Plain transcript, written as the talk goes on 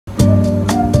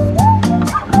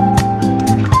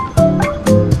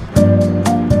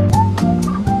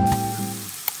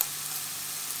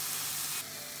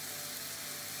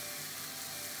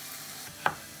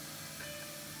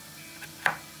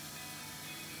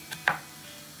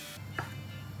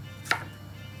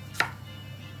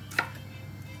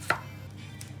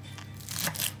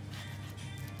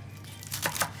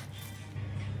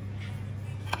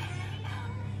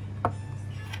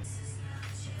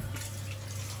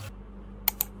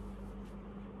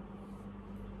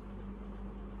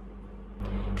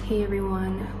Hey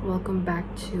everyone, welcome back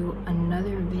to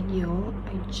another video.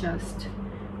 I just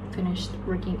finished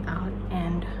working out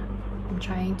and I'm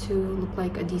trying to look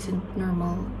like a decent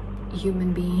normal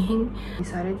human being.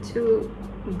 Decided to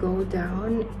go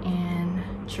down and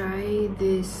try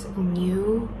this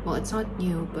new, well, it's not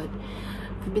new, but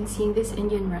we've been seeing this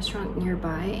Indian restaurant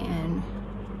nearby and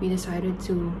we decided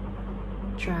to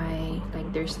try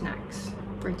like their snacks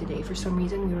for today. For some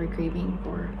reason we were craving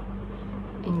for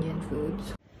Indian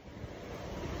foods.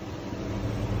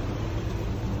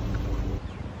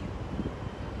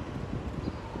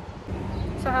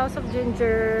 So House of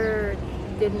Ginger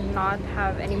did not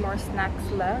have any more snacks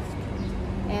left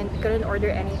and we couldn't order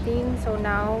anything, so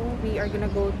now we are gonna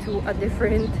go to a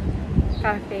different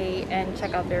cafe and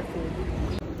check out their food.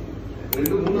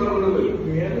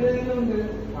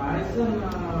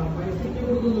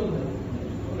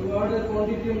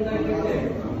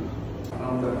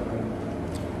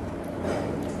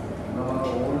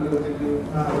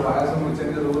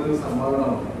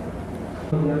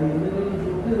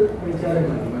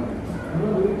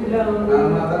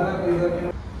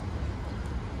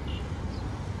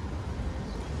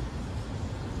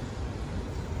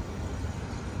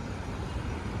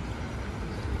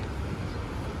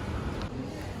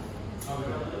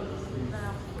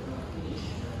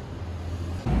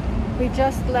 We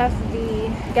just left the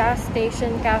gas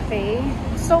station cafe.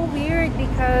 It's so weird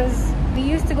because we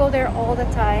used to go there all the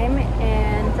time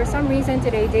and for some reason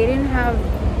today they didn't have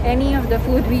any of the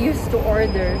food we used to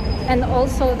order, and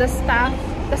also the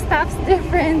staff's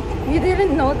different. We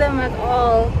didn't know them at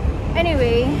all.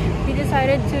 Anyway, we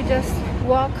decided to just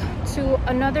walk to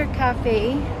another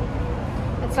cafe.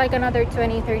 It's like another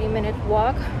 20-30 minute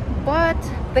walk, but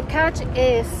the catch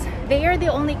is they are the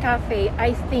only cafe,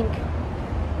 I think,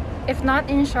 if not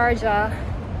in Sharjah,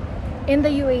 in the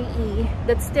UAE,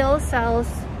 that still sells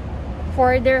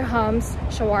 4 dirhams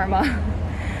shawarma.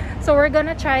 So we're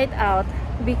gonna try it out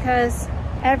because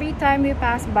every time we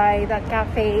pass by that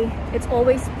cafe, it's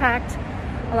always packed.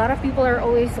 A lot of people are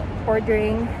always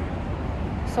ordering.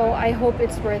 So I hope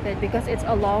it's worth it because it's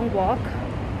a long walk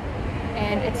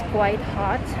and it's quite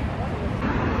hot.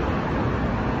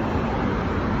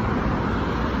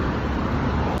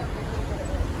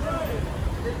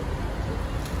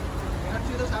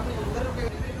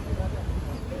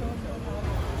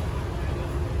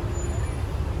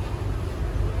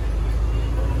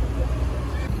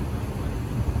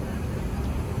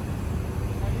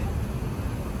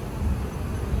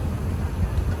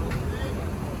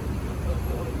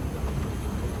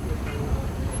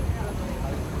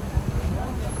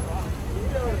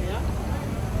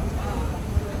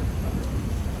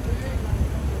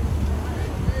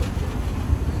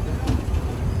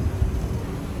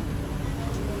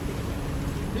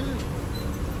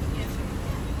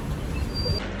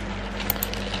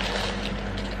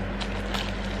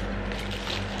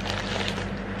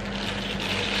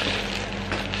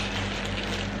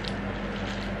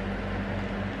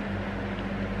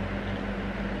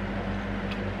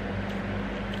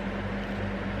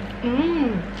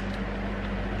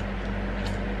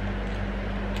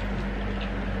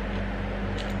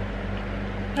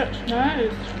 That's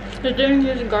nice. They didn't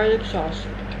use garlic sauce.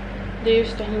 They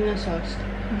used tahina sauce.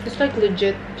 It's like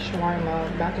legit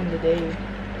shawarma back in the day.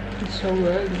 It's so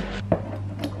good.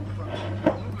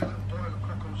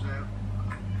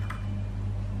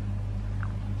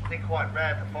 They're quite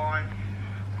rare to find.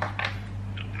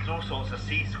 There's all sorts of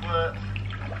sea squirts.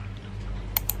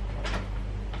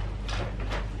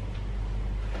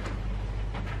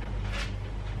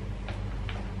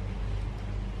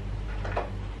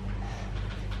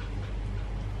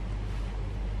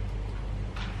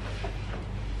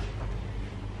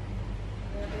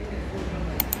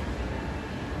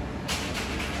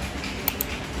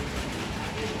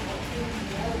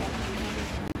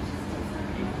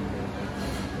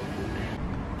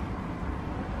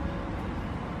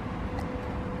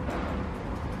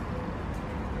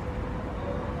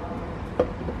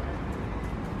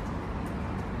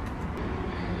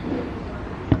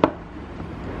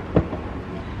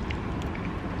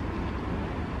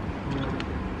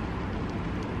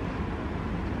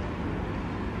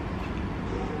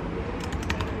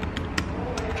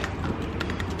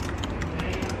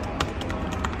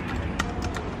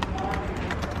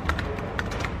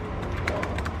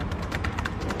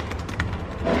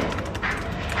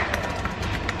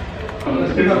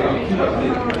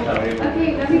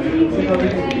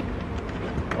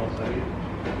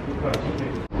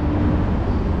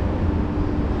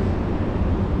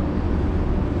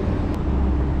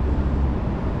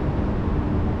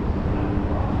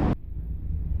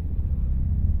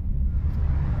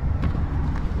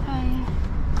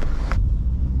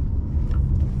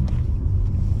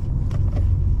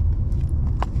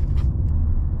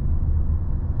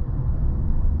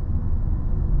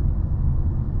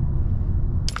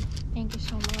 Thank you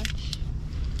so much.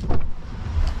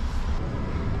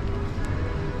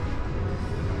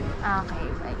 Okay,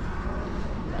 bye.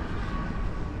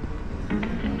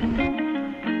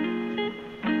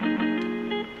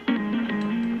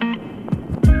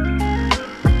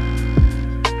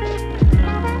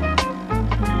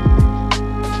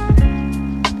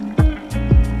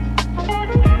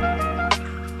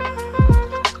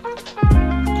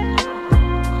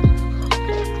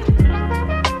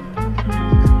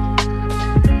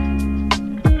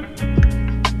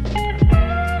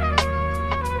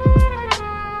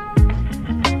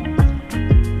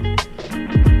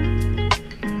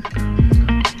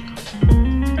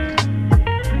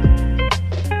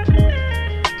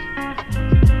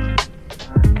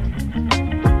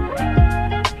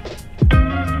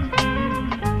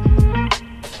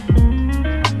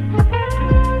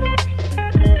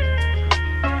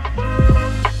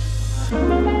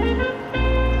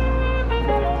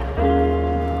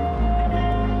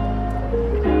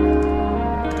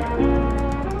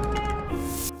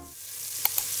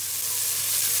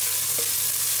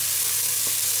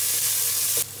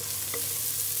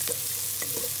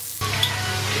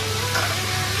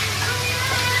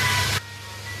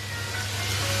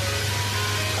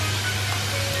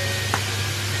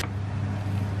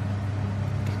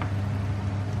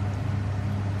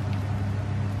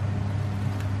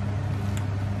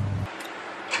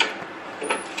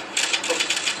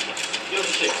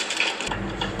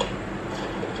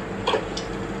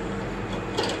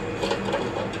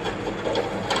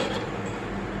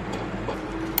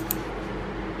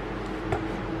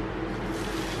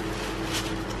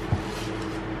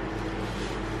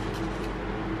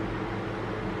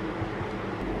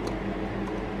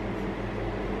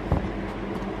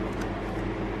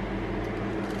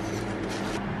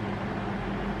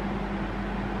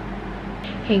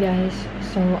 Hey guys,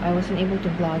 so I wasn't able to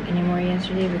vlog anymore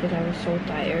yesterday because I was so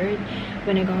tired.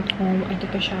 When I got home, I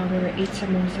took a shower, ate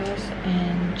samosas,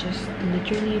 and just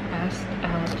literally passed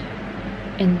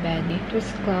out in bed. It was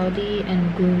cloudy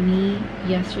and gloomy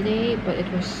yesterday, but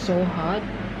it was so hot,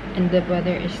 and the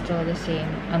weather is still the same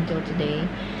until today.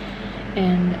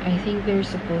 And I think there's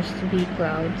supposed to be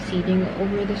clouds seeding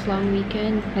over this long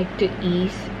weekend, like to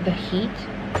ease the heat.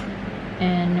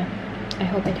 And I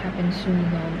hope it happens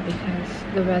soon though,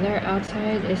 because the weather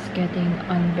outside is getting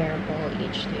unbearable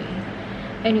each day.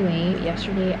 Anyway,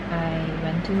 yesterday I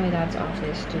went to my dad's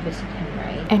office to visit him,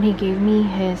 right? And he gave me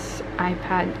his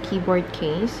iPad keyboard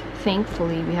case.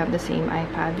 Thankfully, we have the same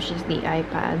iPad, which is the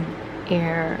iPad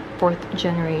Air 4th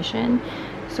generation.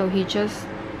 So he just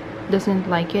doesn't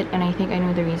like it, and I think I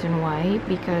know the reason why,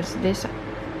 because this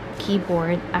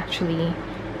keyboard actually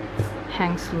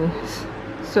hangs loose.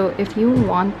 So if you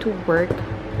want to work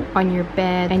on your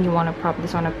bed and you want to prop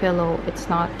this on a pillow, it's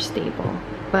not stable.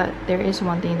 But there is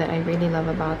one thing that I really love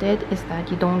about it, is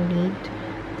that you don't need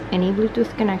any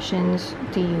Bluetooth connections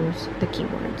to use the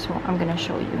keyboard. So I'm gonna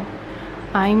show you.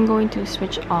 I'm going to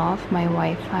switch off my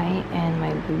Wi-Fi and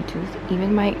my Bluetooth,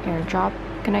 even my AirDrop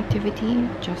connectivity,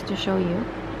 just to show you.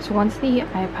 So once the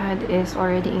iPad is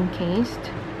already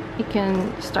encased, you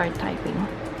can start typing,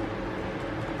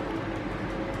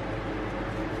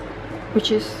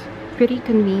 which is pretty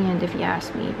convenient if you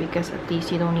ask me, because at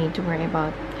least you don't need to worry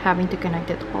about having to connect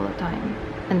it all the time.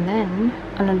 And then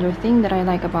another thing that I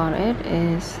like about it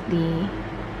is the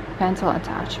pencil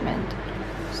attachment.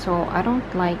 So I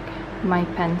don't like my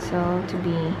pencil to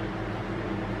be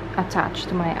attached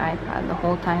to my iPad the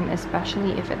whole time,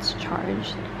 especially if it's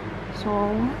charged. So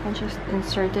I just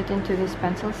insert it into this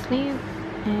pencil sleeve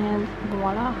and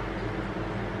voila.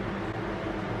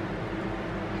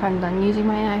 If I'm done using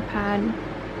my iPad,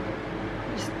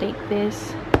 just take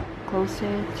this, close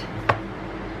it.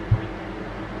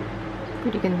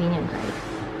 Pretty convenient, right?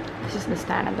 This is the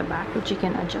stand at the back, which you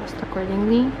can adjust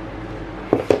accordingly.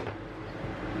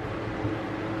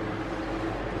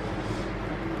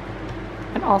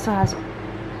 It also has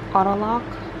auto lock.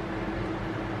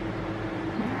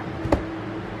 Yeah.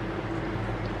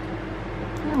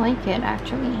 I like it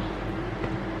actually.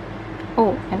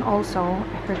 Oh, and also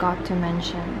I forgot to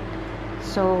mention,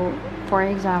 so for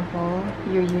example,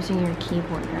 you're using your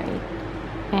keyboard, right,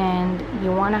 and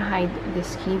you want to hide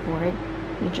this keyboard,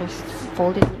 you just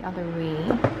fold it the other way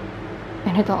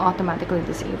and it'll automatically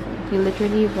disable. You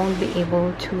literally won't be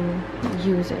able to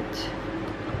use it.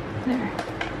 There.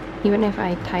 Even if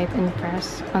I type and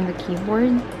press on the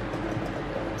keyboard,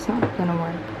 it's not gonna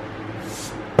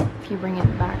work. If you bring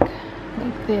it back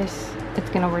like this, it's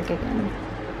gonna work again.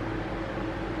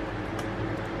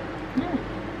 Yeah.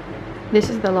 This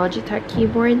is the Logitech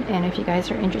keyboard, and if you guys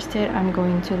are interested, I'm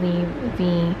going to leave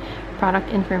the product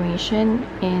information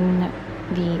in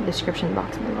the description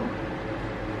box below.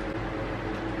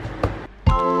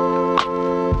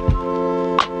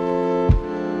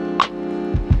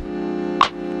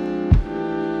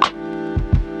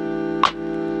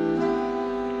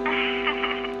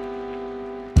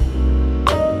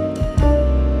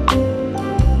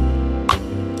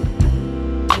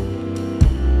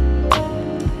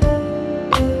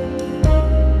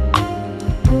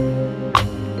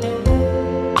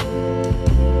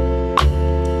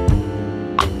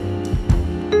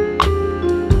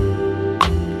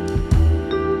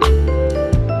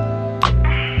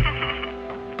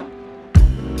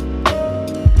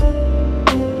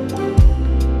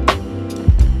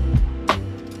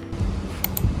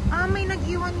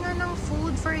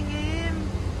 For him.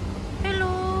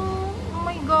 Hello. Oh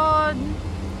my god.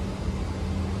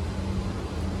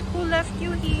 Who left you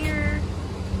here?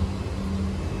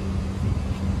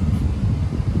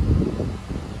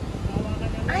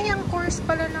 Ay, ang course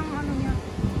pala ng ano niya.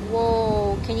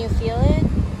 Whoa, can you feel it?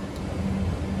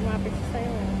 Lumapit siya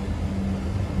sa'yo.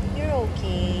 You're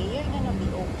okay. You're gonna be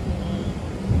okay.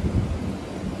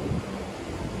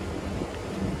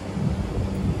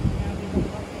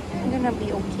 You're gonna be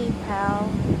okay, pal.